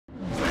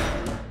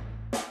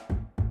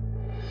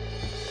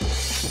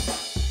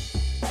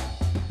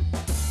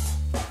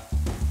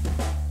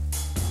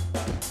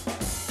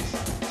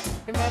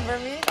Remember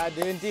me? I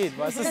do indeed.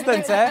 My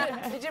assistant,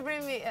 eh? Did you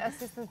bring me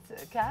assistant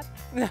cap?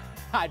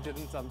 I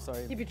didn't, I'm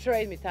sorry. He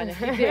betrayed me, Tanya.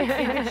 He did.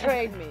 He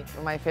betrayed me.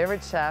 My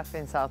favorite chef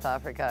in South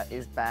Africa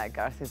is back.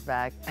 Garth is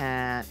back,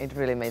 and it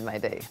really made my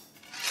day.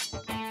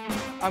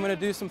 I'm gonna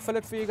do some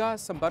fillet for you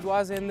guys, some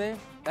Budweiser in there,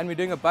 and we're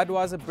doing a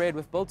Budweiser bread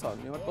with biltong.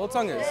 You know what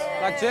biltong is?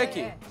 Like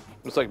jerky.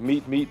 It's like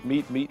meat.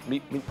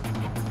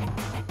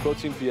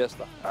 Protein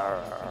fiesta.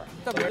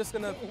 We're just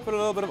gonna put a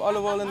little bit of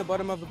olive oil in the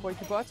bottom of the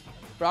pointy pot,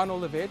 brown all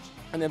the veg,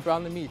 and then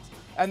brown the meat.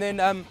 And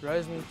then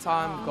rosemary,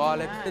 thyme,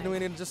 garlic, then we're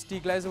gonna just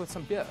deglaze it with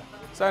some beer.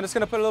 So I'm just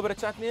gonna put a little bit of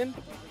chutney in.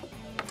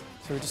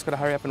 So we just gotta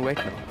hurry up and wait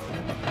now.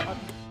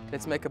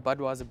 Let's make a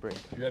Budweiser bread.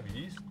 Do you have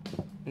yeast?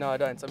 No, I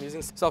don't. I'm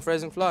using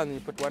self-raising flour, and you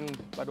put one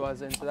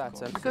Budweiser into that.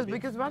 So Because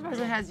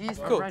Budweiser has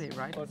yeast cool. already,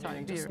 right? It's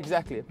not beer.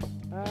 Exactly.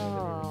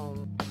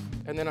 Oh.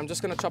 And then I'm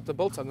just gonna chop the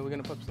biltong, and we're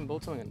gonna put some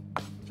biltong in.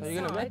 So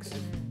you're gonna mix.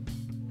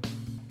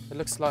 It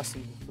looks nice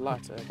and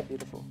light,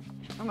 beautiful.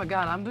 Oh my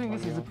God, I'm doing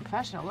this as a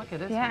professional. Look at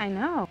this. Yeah, I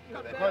know.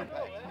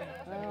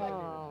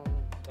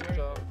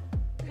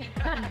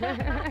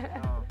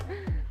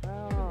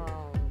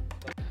 Oh.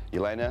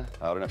 Elena,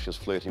 I don't know if she was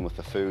flirting with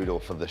the food or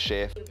for the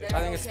chef.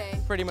 I think it's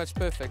pretty much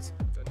perfect.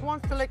 Who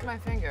wants to lick my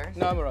finger?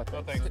 No, I'm all right.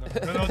 No, thanks.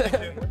 No,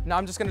 thank you. Now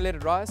I'm just gonna let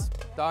it rise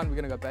down. We're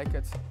gonna go bake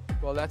it.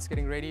 While that's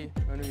getting ready,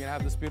 and we're gonna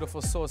have this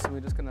beautiful sauce, and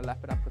we're just gonna lap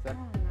it up with that.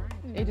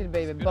 Eat it,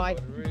 baby.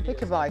 Bite.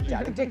 Take a bite,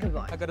 darling. Take a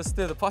bite. I gotta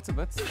stir the pot a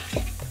bit.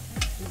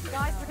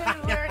 Guys,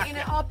 pretend we're in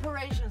an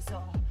operation,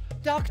 so.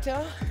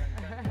 Doctor.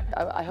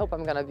 I hope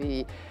I'm gonna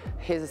be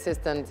his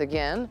assistant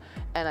again.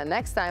 And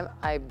next time,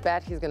 I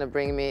bet he's gonna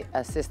bring me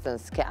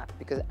assistant's cap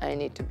because I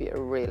need to be a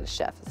real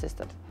chef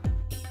assistant.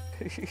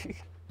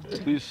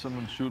 Please,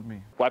 someone shoot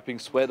me. Wiping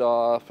sweat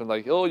off and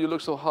like, oh, you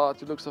look so hot,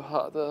 you look so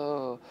hot.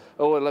 Oh,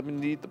 let me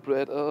knead the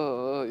bread.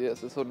 Oh,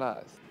 yes, it's so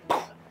nice.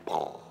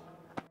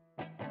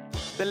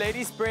 The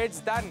ladies' bread's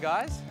done,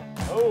 guys.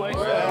 Oh,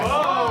 excellent.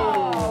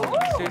 Whoa!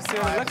 So you see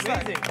what it looks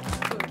like?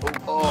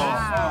 Oh.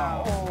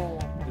 Wow.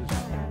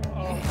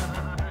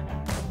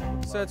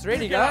 So it's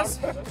ready, guys.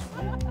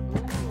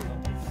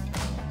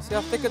 See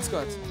how thick it's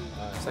got?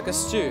 It's like a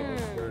stew.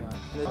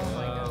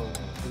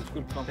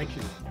 Thank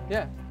you.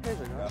 Yeah.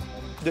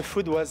 The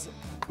food was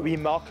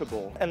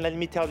remarkable. And let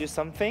me tell you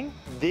something,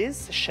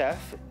 this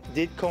chef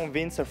did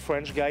convince a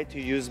French guy to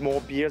use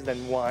more beers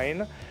than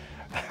wine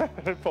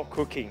for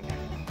cooking.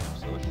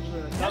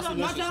 Not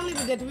only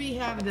that we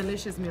have a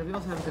delicious meal, we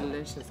also have a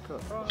delicious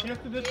cook. Cheers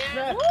to the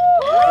chef.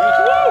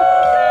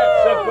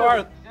 Chef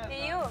Garth.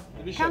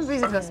 Come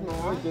visit us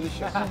more.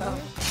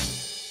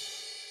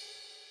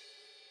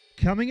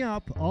 Coming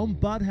up on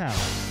Bud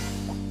House.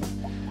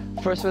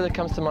 First word that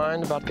comes to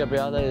mind about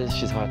Gabriella is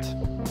she's hot.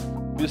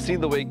 You've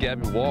seen the way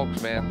Gabby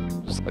walks, man.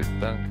 Just like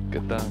dun,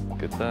 get dun,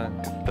 get dun,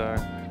 get dun.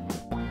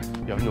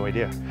 You have no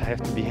idea. I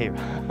have to behave.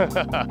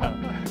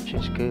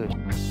 She's good.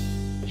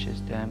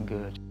 She's damn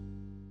good.